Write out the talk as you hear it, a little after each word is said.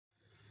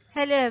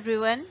Hello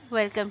everyone,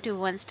 welcome to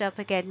Onestop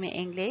Academy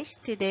English.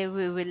 Today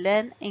we will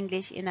learn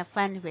English in a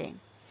fun way.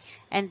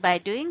 And by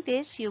doing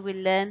this, you will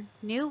learn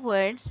new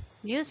words,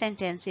 new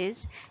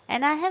sentences,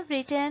 and I have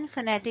written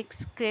phonetic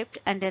script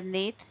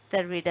underneath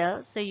the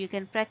riddle so you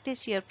can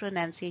practice your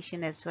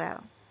pronunciation as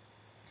well.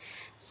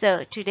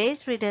 So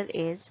today's riddle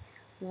is,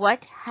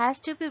 what has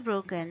to be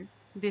broken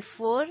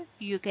before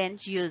you can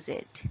use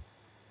it?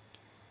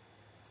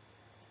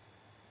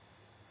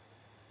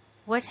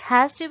 What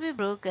has to be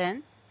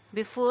broken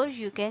before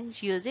you can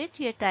use it?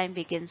 Your time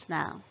begins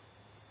now.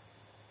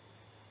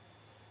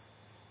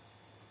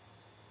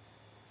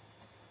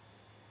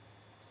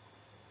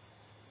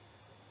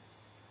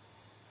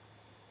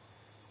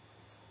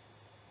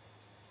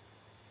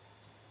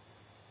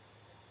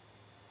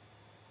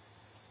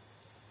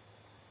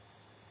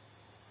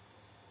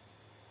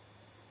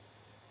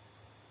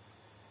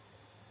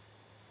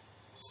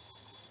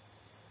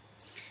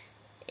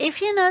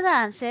 If you know the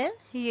answer,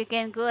 you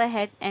can go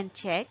ahead and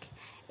check.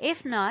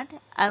 If not,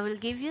 I will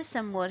give you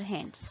some more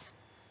hints.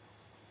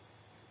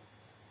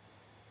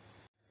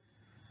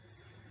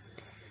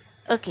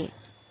 Okay,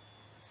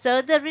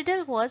 so the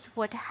riddle was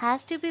what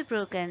has to be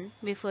broken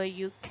before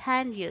you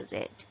can use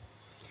it.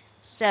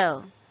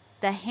 So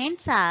the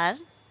hints are,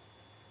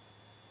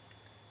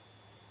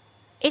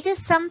 it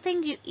is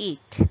something you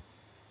eat.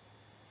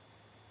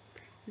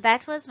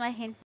 That was my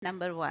hint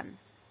number one.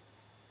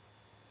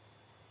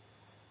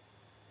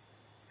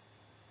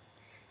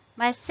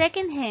 My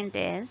second hint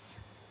is,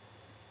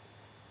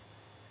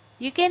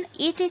 you can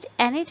eat it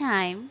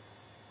anytime,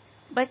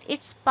 but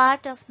it's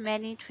part of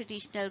many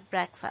traditional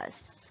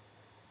breakfasts.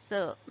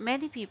 So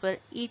many people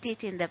eat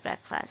it in the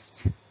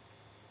breakfast.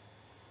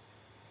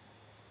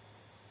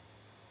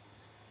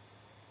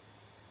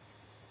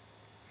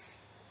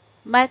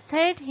 My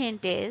third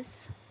hint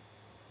is,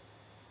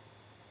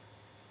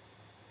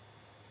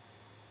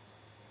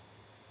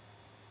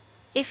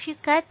 if you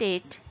cut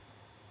it,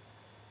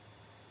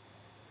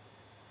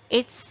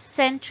 its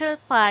central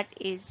part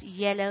is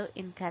yellow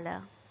in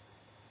color.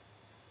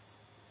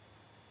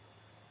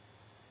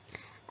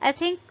 I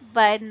think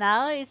by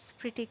now it's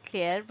pretty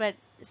clear, but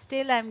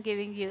still I'm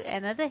giving you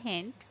another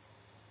hint.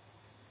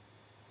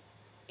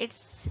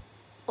 It's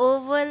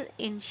oval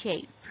in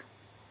shape.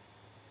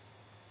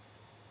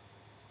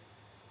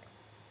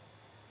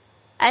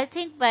 I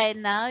think by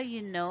now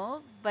you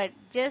know, but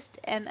just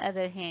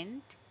another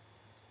hint.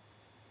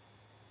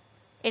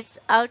 Its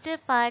outer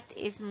part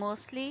is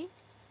mostly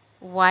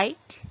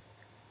white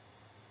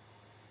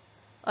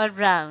or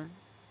brown.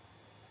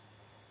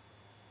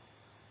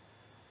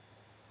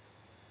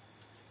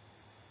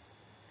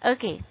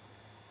 Okay,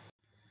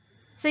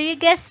 so you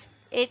guessed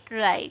it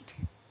right.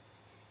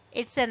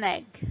 It's an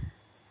egg.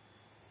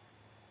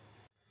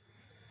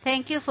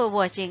 Thank you for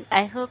watching.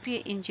 I hope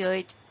you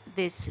enjoyed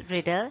this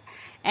riddle.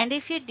 And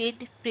if you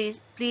did,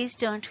 please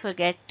don't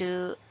forget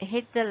to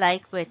hit the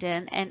like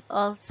button and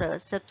also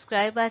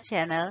subscribe our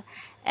channel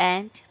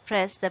and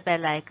press the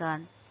bell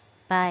icon.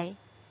 Bye.